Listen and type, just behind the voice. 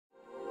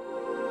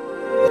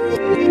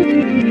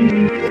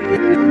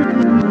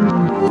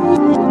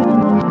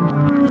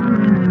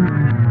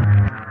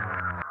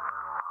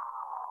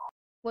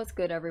What's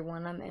good,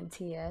 everyone? I'm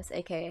MTS,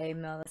 aka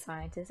Mel the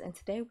Scientist, and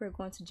today we're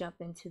going to jump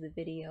into the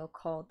video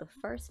called The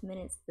First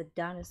Minutes the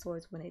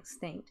Dinosaurs Went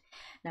Extinct.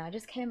 Now, I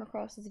just came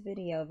across this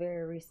video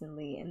very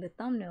recently, and the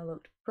thumbnail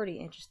looked pretty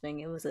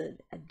interesting. It was a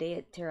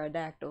dead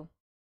pterodactyl,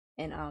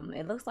 and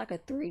it looks like a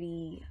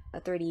 3D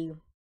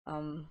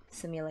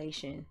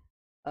simulation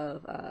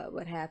of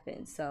what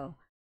happened. So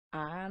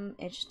I'm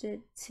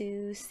interested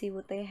to see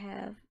what they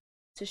have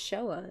to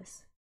show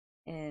us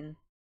and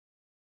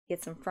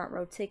get some front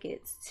row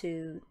tickets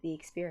to the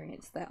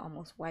experience that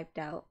almost wiped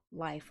out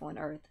life on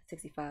Earth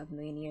 65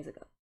 million years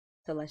ago.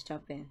 So let's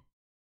jump in.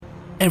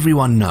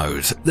 Everyone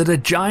knows that a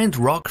giant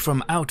rock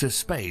from outer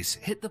space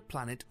hit the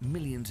planet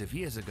millions of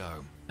years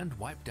ago and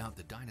wiped out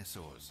the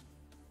dinosaurs.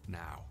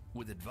 Now,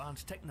 with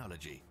advanced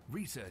technology,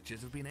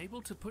 researchers have been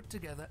able to put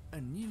together a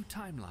new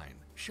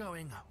timeline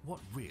showing what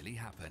really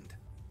happened.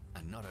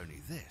 And not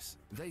only this,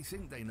 they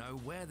think they know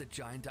where the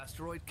giant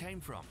asteroid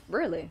came from.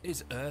 Really?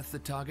 Is Earth the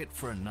target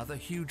for another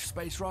huge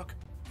space rock?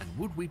 And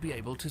would we be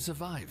able to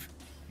survive?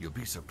 You'll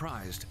be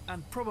surprised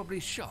and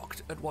probably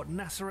shocked at what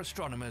NASA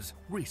astronomers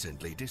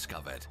recently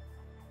discovered.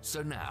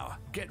 So now,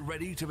 get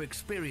ready to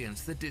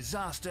experience the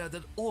disaster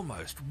that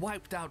almost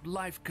wiped out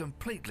life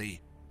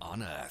completely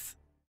on Earth.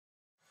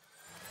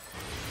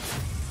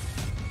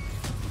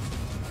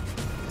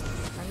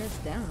 Turn this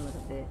down a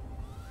little bit.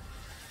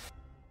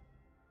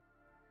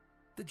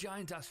 The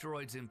giant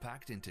asteroid's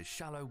impact into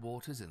shallow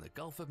waters in the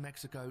Gulf of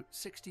Mexico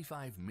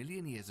 65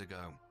 million years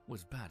ago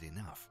was bad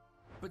enough.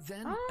 But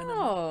then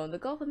The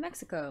Gulf of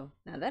Mexico.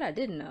 Now that I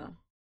didn't know.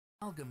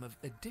 amalgam of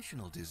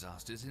additional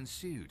disasters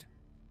ensued.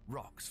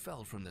 Rocks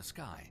fell from the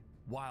sky,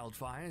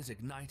 wildfires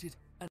ignited,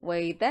 and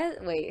Wait.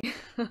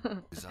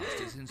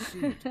 disasters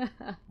ensued.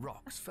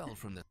 Rocks fell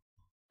from the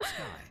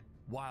sky,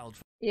 wildfires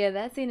Yeah,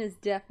 that scene is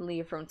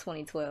definitely from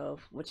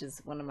 2012, which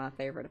is one of my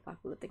favorite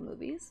apocalyptic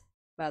movies,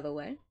 by the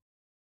way.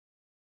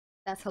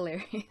 That's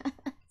hilarious.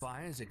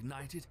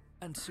 ignited,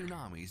 and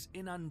tsunamis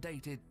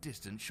inundated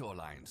distant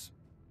shorelines.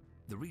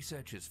 The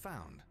researchers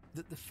found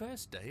that the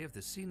first day of the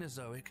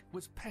Cenozoic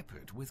was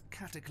peppered with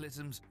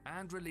cataclysms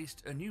and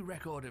released a new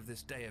record of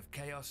this day of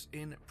chaos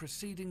in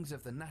Proceedings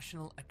of the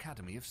National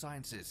Academy of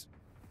Sciences.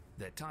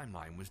 Their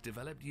timeline was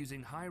developed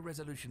using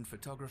high-resolution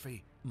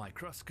photography,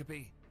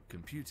 microscopy,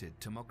 computed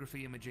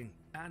tomography imaging,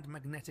 and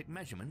magnetic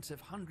measurements of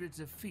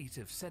hundreds of feet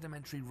of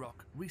sedimentary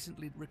rock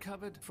recently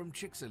recovered from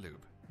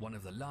Chicxulub, one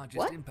of the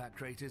largest impact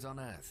craters on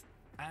Earth.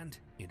 And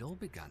it all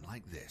began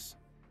like this.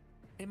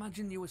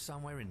 Imagine you were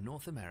somewhere in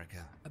North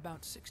America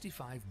about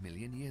 65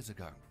 million years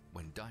ago,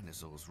 when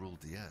dinosaurs ruled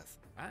the Earth,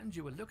 and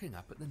you were looking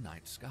up at the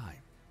night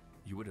sky.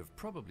 You would have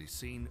probably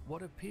seen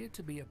what appeared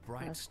to be a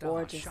bright star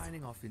gorgeous.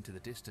 shining off into the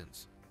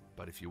distance.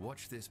 But if you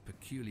watch this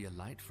peculiar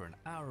light for an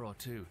hour or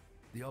two,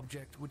 the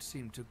object would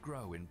seem to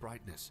grow in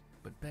brightness,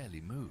 but barely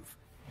move.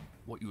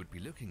 What you would be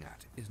looking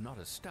at is not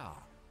a star,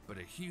 but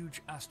a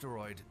huge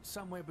asteroid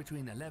somewhere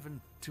between 11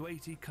 to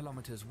 80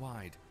 kilometers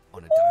wide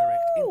on a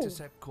direct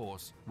intercept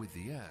course with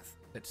the Earth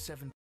at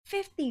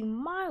 50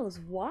 miles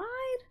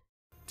wide?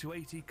 to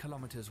 80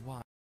 kilometers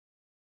wide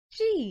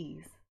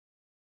Jeez.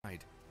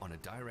 on a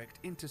direct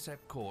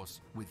intercept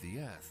course with the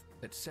Earth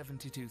at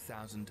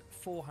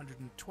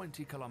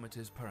 72,420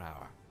 kilometers per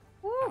hour.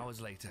 Woo. Hours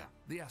later,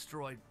 the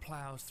asteroid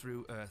plows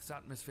through Earth's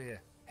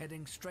atmosphere,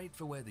 heading straight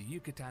for where the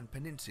Yucatan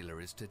Peninsula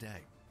is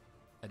today.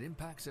 At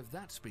impacts of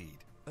that speed,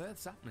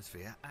 Earth's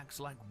atmosphere acts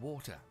like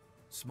water.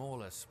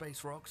 Smaller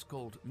space rocks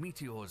called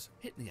meteors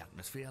hit the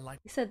atmosphere like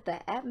You said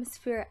the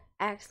atmosphere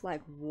acts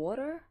like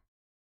water?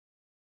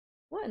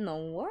 What in the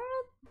world?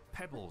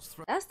 pebbles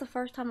That's the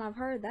first time I've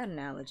heard that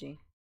analogy.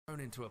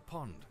 thrown into a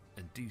pond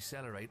and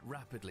decelerate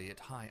rapidly at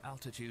high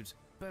altitudes,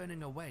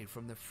 burning away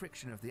from the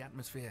friction of the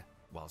atmosphere,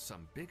 while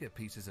some bigger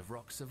pieces of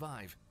rock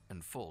survive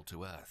and fall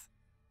to Earth.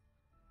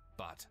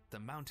 But the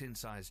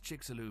mountain-sized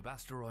Chicxulub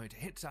asteroid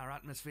hits our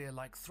atmosphere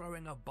like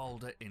throwing a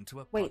boulder into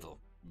a Wait,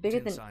 puddle. bigger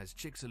than Mountain-sized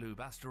Chicxulub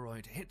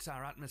asteroid hits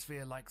our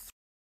atmosphere like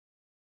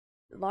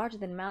larger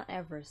than Mount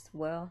Everest.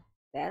 Well,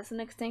 that's an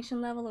extinction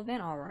level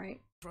event,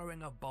 alright.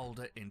 throwing a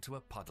boulder into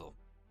a puddle.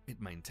 It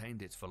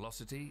maintained its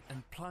velocity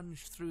and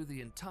plunged through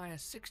the entire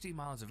 60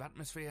 miles of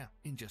atmosphere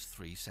in just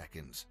 3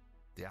 seconds.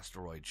 The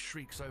asteroid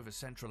shrieks over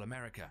Central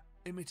America,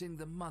 emitting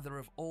the mother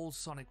of all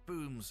sonic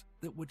booms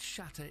that would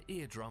shatter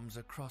eardrums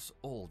across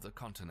all the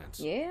continents.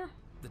 Yeah?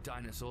 The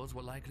dinosaurs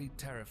were likely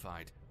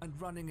terrified and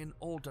running in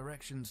all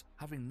directions,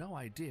 having no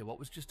idea what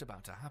was just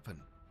about to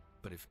happen.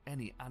 But if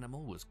any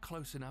animal was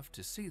close enough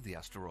to see the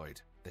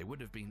asteroid, they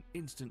would have been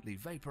instantly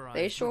vaporized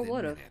They sure within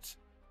would have. minutes.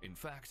 In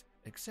fact,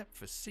 except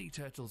for sea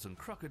turtles and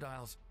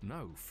crocodiles,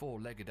 no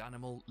four-legged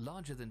animal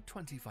larger than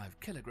 25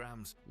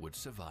 kilograms would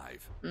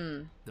survive.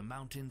 The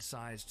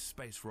mountain-sized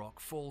space rock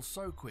falls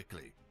so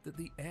quickly that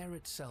the air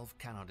itself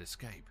cannot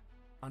escape.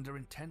 Under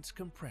intense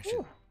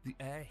compression, the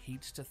air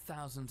heats to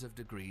thousands of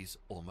degrees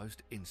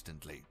almost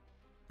instantly.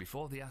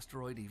 Before the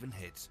asteroid even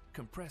hits,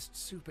 compressed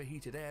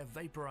superheated air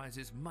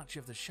vaporizes much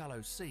of the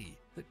shallow sea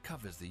that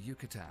covers the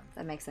Yucatan.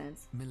 That makes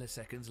sense.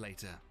 Milliseconds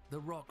later,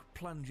 the rock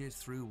plunges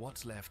through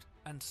what's left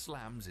and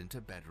slams into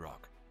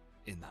bedrock.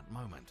 In that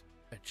moment,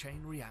 a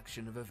chain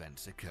reaction of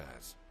events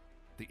occurs.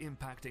 The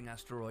impacting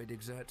asteroid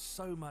exerts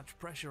so much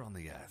pressure on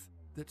the Earth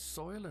that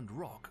soil and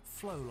rock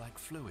flow like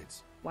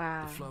fluids.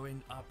 Wow. The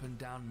flowing up and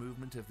down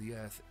movement of the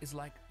Earth is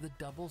like the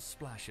double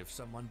splash of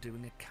someone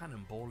doing a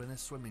cannonball in a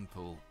swimming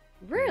pool.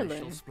 Really? The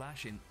initial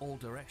splash in all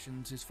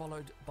directions is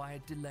followed by a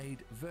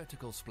delayed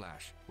vertical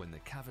splash when the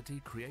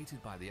cavity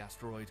created by the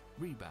asteroid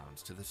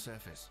rebounds to the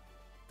surface.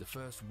 The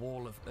first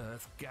wall of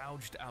Earth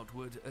gouged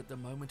outward at the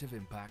moment of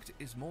impact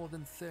is more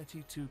than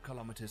 32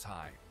 kilometers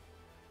high.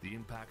 The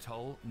impact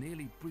hole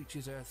nearly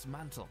breaches Earth's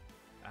mantle,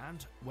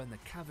 and when the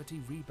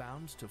cavity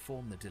rebounds to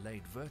form the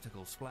delayed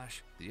vertical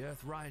splash, the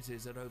Earth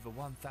rises at over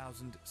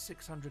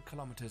 1,600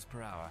 kilometers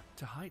per hour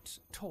to heights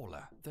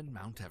taller than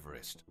Mount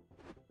Everest.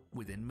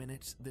 Within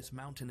minutes, this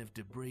mountain of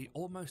debris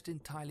almost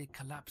entirely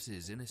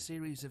collapses in a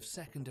series of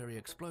secondary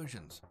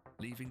explosions,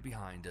 leaving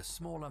behind a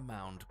smaller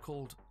mound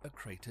called a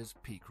crater's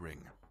peak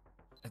ring.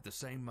 At the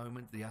same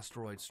moment the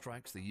asteroid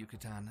strikes the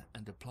Yucatan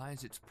and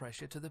applies its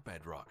pressure to the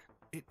bedrock,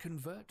 it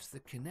converts the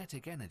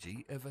kinetic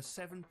energy of a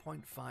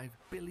 7.5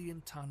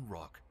 billion ton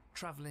rock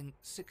traveling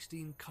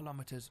 16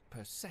 kilometers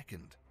per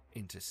second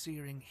into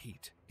searing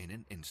heat in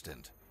an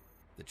instant.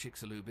 The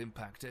Chicxulub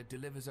impactor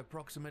delivers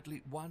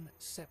approximately 1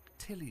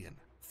 septillion,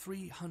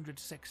 300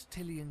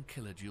 sextillion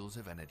kilojoules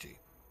of energy.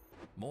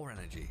 More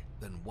energy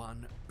than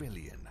 1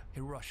 billion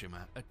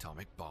Hiroshima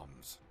atomic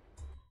bombs.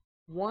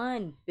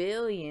 1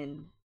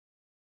 billion,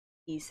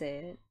 he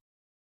said.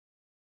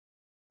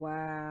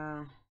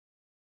 Wow.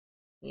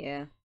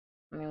 Yeah.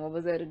 I mean, what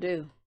was there to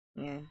do?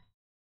 Yeah.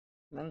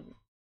 Them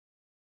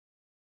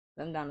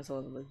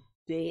dinosaurs were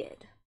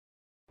dead.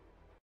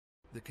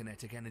 The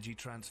kinetic energy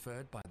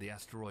transferred by the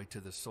asteroid to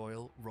the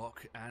soil,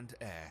 rock, and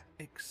air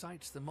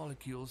excites the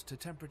molecules to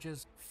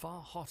temperatures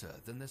far hotter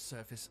than the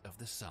surface of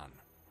the sun.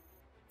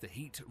 The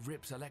heat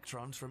rips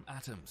electrons from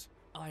atoms,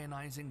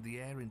 ionizing the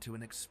air into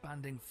an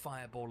expanding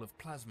fireball of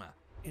plasma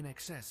in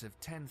excess of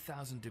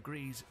 10,000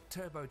 degrees,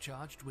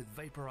 turbocharged with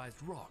vaporized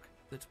rock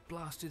that's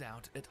blasted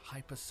out at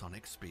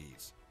hypersonic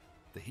speeds.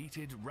 The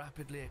heated,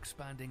 rapidly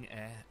expanding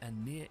air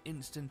and near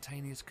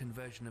instantaneous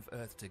conversion of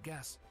Earth to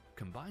gas,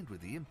 combined with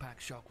the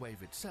impact shock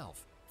wave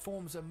itself,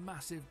 forms a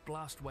massive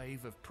blast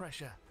wave of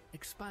pressure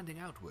expanding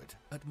outward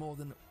at more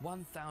than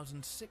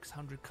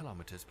 1,600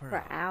 kilometers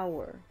per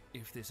hour.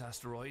 If this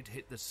asteroid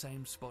hit the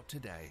same spot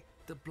today,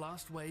 the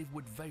blast wave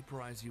would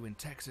vaporize you in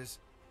Texas,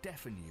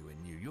 deafen you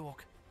in New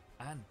York,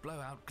 and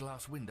blow out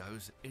glass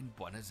windows in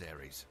Buenos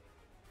Aires.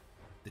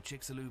 The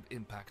Chicxulub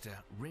impactor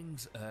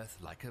rings Earth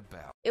like a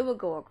bell. It would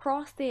go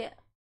across the...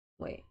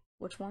 Wait,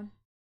 which one?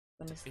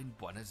 In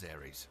Buenos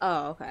Aires.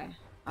 Oh, okay.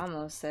 I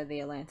almost said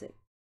the Atlantic.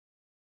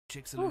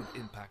 Chicxulub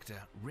impactor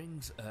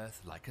rings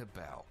Earth like a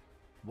bell.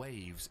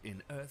 Waves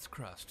in Earth's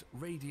crust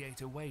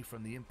radiate away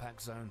from the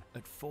impact zone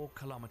at 4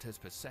 kilometers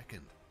per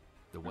second.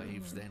 The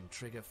waves then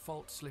trigger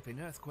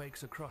fault-slipping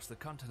earthquakes across the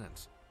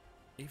continents.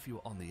 If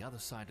you're on the other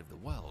side of the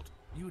world,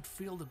 you would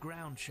feel the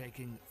ground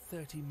shaking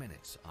 30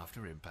 minutes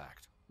after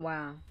impact.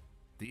 Wow.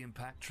 The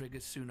impact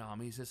triggers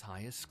tsunamis as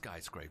high as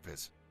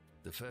skyscrapers.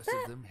 The first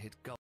of them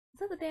hit Gulf. Is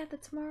that The Day After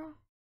Tomorrow?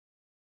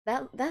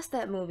 That's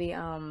that movie.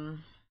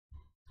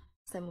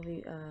 What's that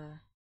movie?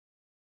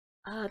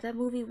 That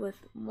movie with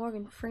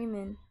Morgan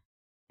Freeman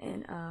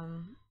and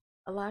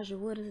Elijah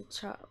Wood as a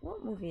child.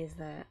 What movie is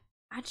that?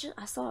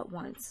 I saw it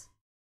once.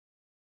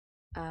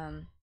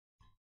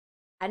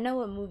 I know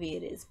what movie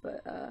it is,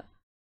 but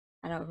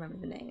I don't remember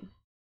the name.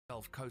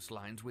 Gulf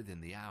coastlines within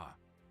the hour.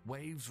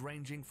 Waves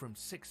ranging from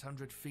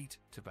 600 feet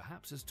to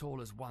perhaps as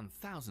tall as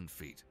 1,000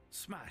 feet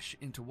smash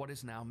into what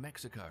is now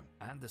Mexico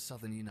and the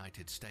southern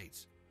United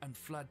States and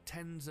flood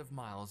tens of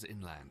miles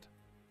inland.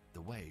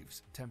 The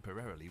waves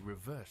temporarily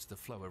reverse the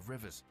flow of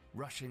rivers,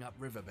 rushing up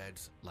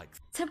riverbeds like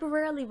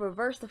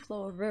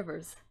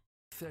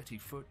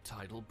 30-foot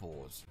tidal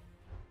bores.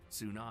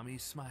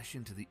 Tsunamis smash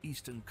into the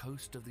eastern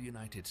coast of the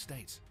United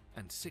States,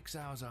 and 6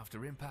 hours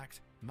after impact,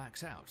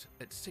 max out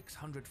at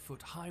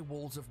 600-foot high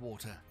walls of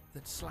water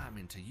that slam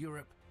into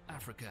Europe,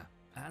 Africa,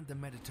 and the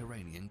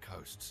Mediterranean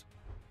coasts.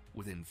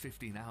 Within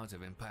 15 hours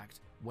of impact,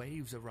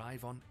 waves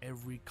arrive on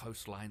every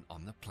coastline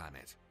on the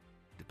planet.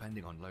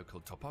 Depending on local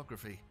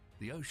topography,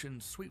 the ocean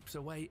sweeps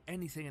away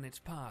anything in its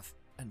path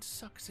and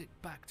sucks it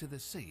back to the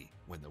sea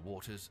when the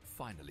waters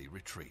finally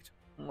retreat.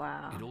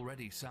 Wow. It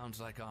already sounds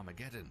like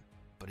Armageddon,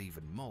 but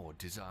even more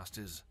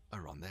disasters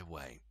are on their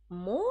way.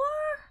 More?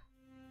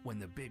 When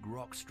the big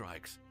rock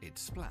strikes,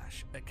 its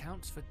splash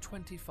accounts for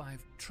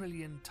 25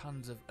 trillion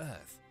tons of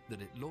Earth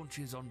that it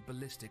launches on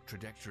ballistic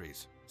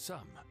trajectories,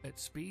 some at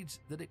speeds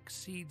that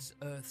exceeds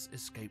Earth's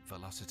escape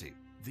velocity.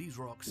 These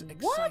rocks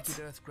excited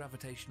Earth's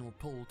gravitational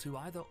pull to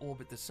either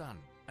orbit the Sun,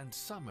 and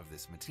some of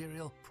this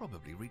material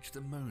probably reached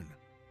the Moon.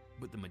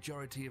 But the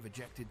majority of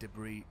ejected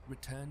debris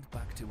returned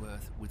back to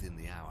Earth within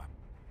the hour.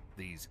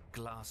 These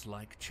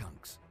glass-like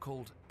chunks,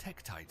 called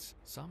tektites,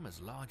 some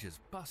as large as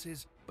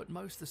buses, but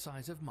most the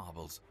size of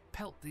marbles,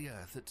 pelt the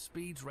Earth at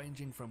speeds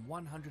ranging from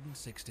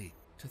 160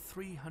 to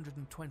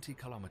 320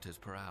 kilometers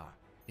per hour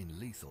in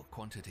lethal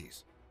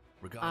quantities.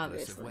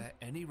 Regardless of Obviously. where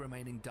any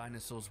remaining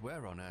dinosaurs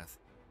were on Earth,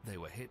 they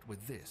were hit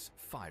with this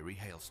fiery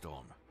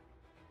hailstorm.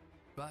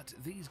 But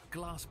these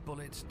glass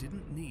bullets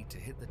didn't need to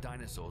hit the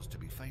dinosaurs to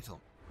be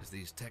fatal. As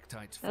these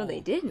tektites fall, No,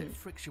 they their didn't.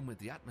 friction with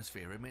the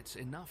atmosphere emits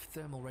enough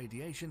thermal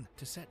radiation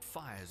to set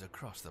fires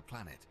across the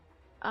planet.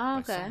 Oh, By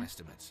okay. some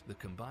estimates, the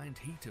combined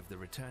heat of the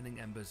returning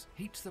embers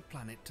heats the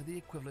planet to the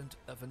equivalent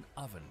of an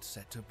oven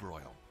set to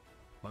broil.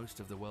 Most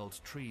of the world's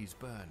trees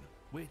burn,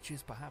 which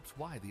is perhaps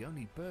why the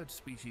only bird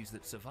species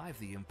that survive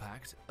the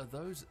impact are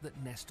those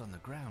that nest on the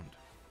ground.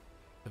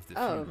 Of the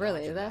Oh, few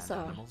really? larger That's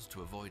land all. animals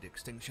to avoid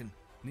extinction,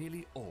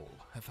 nearly all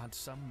have had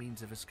some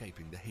means of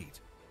escaping the heat.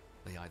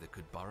 They either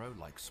could burrow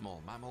like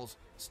small mammals,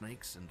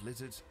 snakes and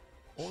lizards,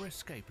 or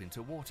escape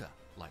into water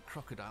like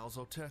crocodiles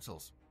or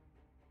turtles.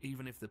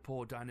 Even if the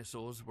poor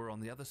dinosaurs were on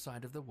the other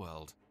side of the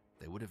world,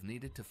 they would have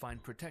needed to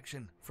find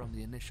protection from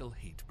the initial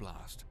heat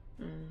blast.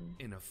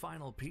 In a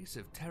final piece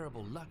of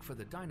terrible luck for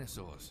the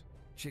dinosaurs,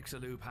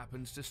 Chicxulub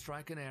happens to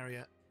strike an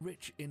area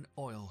rich in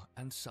oil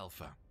and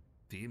sulfur.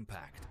 The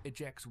impact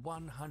ejects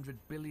 100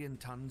 billion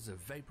tons of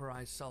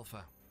vaporized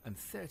sulfur and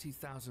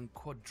 30,000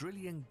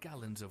 quadrillion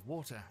gallons of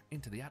water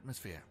into the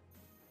atmosphere,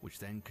 which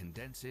then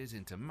condenses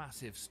into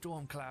massive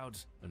storm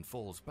clouds and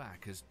falls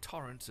back as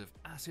torrents of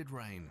acid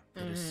rain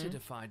that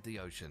acidified the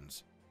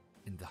oceans.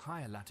 In the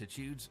higher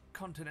latitudes,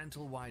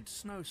 continental-wide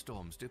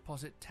snowstorms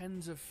deposit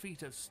tens of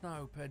feet of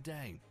snow per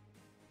day.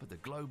 But the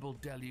global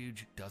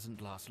deluge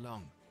doesn't last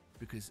long,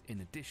 because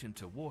in addition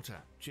to water,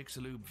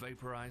 Chicxulub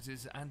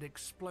vaporizes and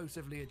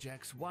explosively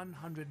ejects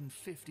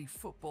 150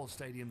 football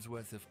stadiums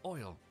worth of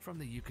oil from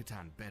the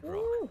Yucatan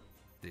bedrock. Ooh.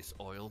 This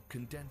oil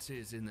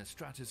condenses in the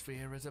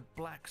stratosphere as a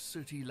black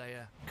sooty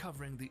layer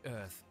covering the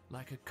Earth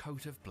like a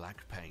coat of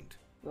black paint.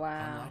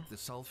 Wow. Unlike the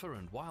sulfur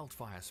and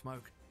wildfire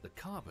smoke, the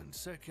carbon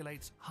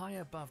circulates high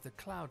above the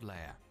cloud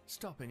layer,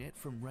 stopping it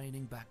from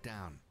raining back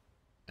down.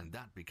 And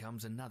that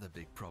becomes another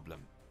big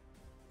problem.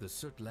 The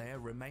soot layer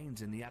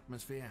remains in the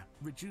atmosphere,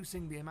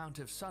 reducing the amount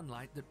of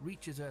sunlight that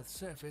reaches Earth's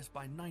surface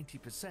by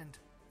 90%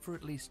 for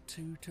at least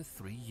 2 to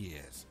 3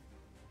 years.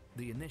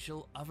 The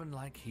initial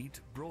oven-like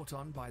heat brought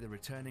on by the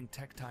returning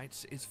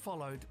tektites is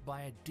followed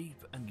by a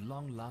deep and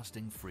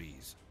long-lasting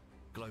freeze.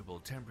 Global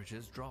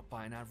temperatures drop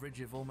by an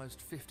average of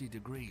almost 50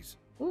 degrees.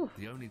 Ooh.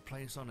 The only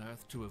place on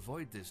Earth to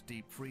avoid this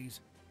deep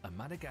freeze are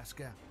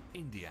Madagascar,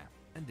 India,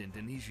 and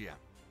Indonesia,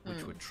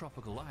 which were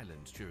tropical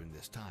islands during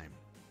this time.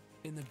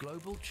 In the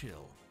global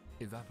chill,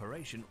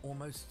 evaporation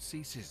almost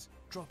ceases,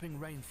 dropping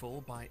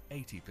rainfall by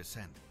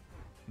 80%.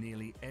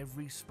 Nearly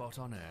every spot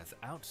on Earth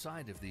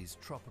outside of these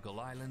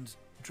tropical islands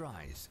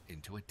dries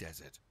into a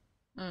desert.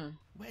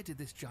 Where did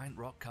this giant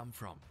rock come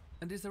from?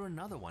 And is there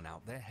another one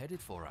out there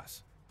headed for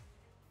us?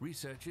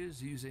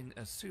 Researchers using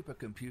a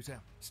supercomputer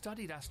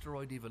studied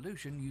asteroid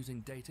evolution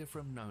using data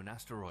from known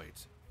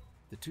asteroids.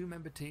 The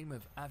two-member team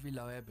of Avi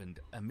Loeb and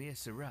Amir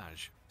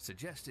Siraj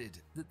suggested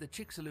that the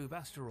Chicxulub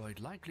asteroid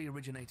likely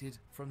originated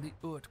from the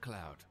Oort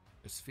cloud,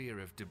 a sphere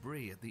of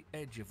debris at the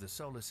edge of the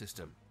solar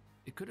system.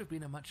 It could have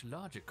been a much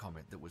larger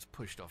comet that was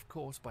pushed off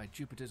course by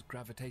Jupiter's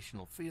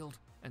gravitational field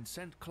and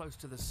sent close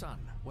to the Sun,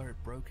 where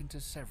it broke into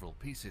several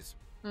pieces.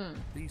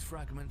 These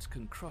fragments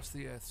can cross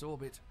the Earth's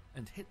orbit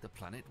and hit the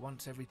planet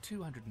once every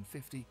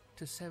 250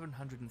 to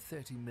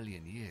 730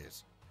 million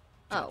years.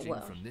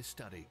 Judging from this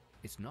study,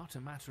 it's not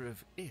a matter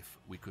of if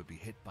we could be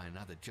hit by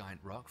another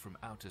giant rock from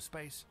outer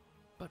space,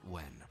 but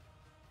when.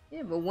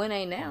 Yeah, but when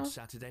ain't now? On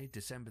Saturday,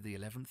 December the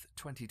 11th,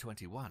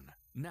 2021,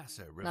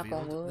 NASA Knock on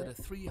revealed wood. that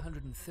a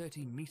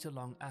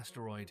 330-meter-long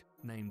asteroid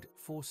named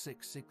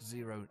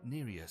 4660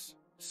 Nereus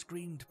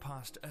screamed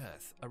past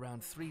Earth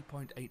around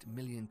 3.8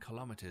 million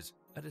kilometers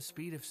at a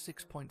speed of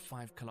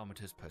 6.5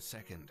 kilometers per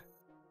second.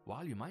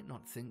 While you might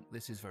not think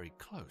this is very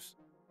close,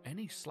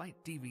 any slight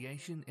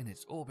deviation in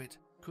its orbit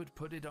could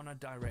put it on a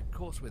direct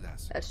course with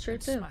us. That's true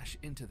and too. smash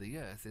into the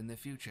Earth in the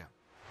future.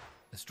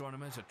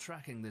 Astronomers are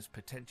tracking this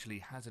potentially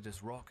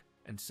hazardous rock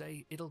and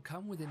say it'll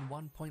come within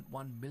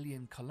 1.1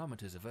 million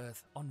kilometers of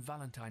Earth on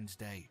Valentine's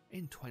Day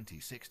in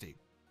 2060.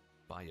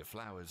 Buy your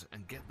flowers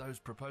and get those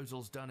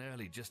proposals done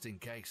early just in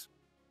case.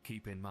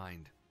 Keep in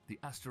mind, the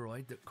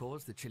asteroid that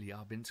caused the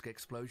Chelyabinsk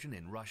explosion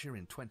in Russia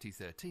in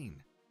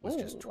 2013 was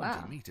just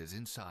 20 meters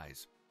in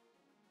size.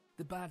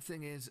 The bad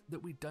thing is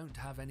that we don't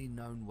have any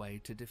known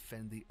way to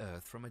defend the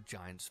Earth from a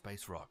giant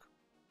space rock.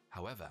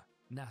 However,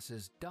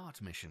 NASA's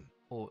DART mission,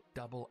 or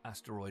Double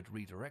Asteroid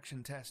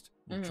Redirection Test,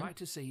 will try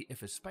to see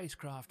if a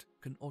spacecraft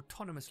can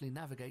autonomously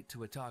navigate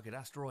to a target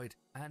asteroid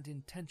and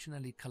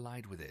intentionally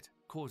collide with it,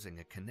 causing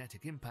a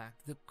kinetic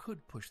impact that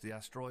could push the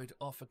asteroid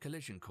off a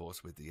collision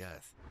course with the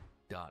Earth.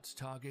 DART's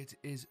target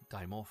is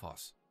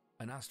Dimorphos,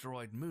 an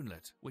asteroid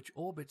moonlet which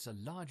orbits a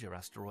larger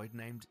asteroid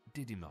named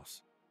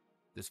Didymos.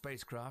 The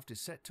spacecraft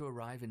is set to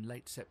arrive in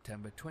late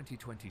September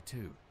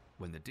 2022,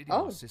 when the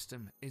Didymos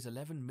system is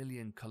 11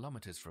 million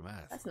kilometers from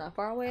Earth. That's not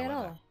far away at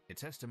all.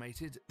 It's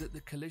estimated that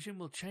the collision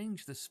will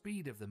change the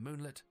speed of the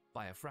moonlet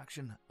by a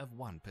fraction of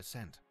 1%.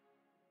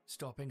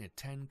 Stopping a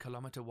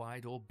 10-kilometer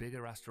wide or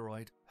bigger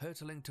asteroid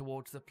hurtling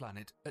towards the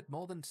planet at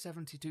more than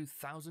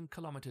 72,000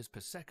 kilometers per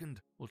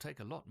second will take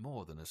a lot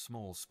more than a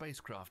small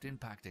spacecraft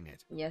impacting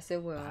it. Yes,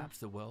 it will. Perhaps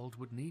the world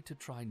would need to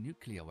try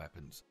nuclear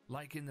weapons,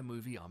 like in the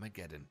movie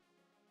Armageddon.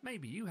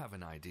 Maybe you have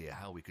an idea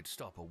how we could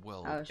stop a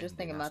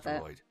world-ending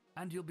asteroid,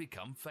 and you'll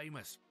become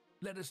famous.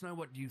 Let us know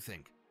what you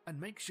think, and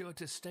make sure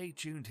to stay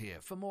tuned here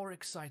for more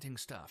exciting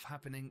stuff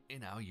happening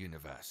in our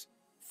universe.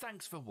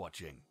 Thanks for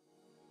watching.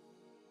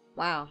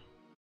 Wow.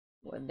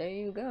 Well, there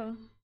you go.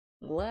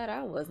 Glad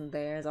I wasn't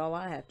there, is all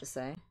I have to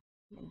say.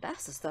 And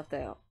that's the stuff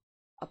that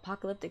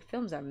apocalyptic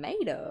films are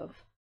made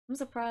of. I'm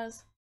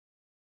surprised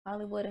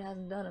Hollywood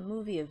hasn't done a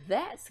movie of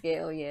that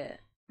scale yet.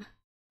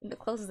 The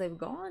closest they've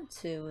gone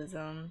to is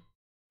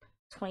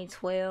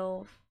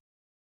 2012.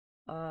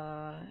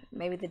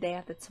 Maybe The Day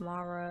After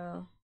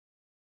Tomorrow.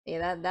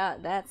 Yeah,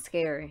 that's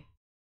scary.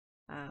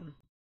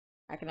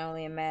 I can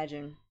only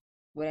imagine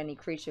what any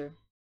creature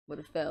would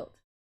have felt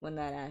when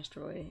that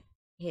asteroid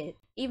hit,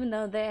 even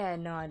though they had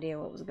no idea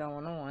what was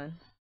going on.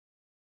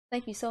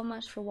 Thank you so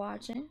much for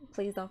watching.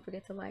 Please don't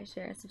forget to like,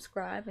 share, and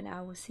subscribe, and I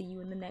will see you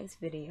in the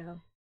next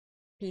video.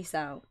 Peace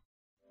out.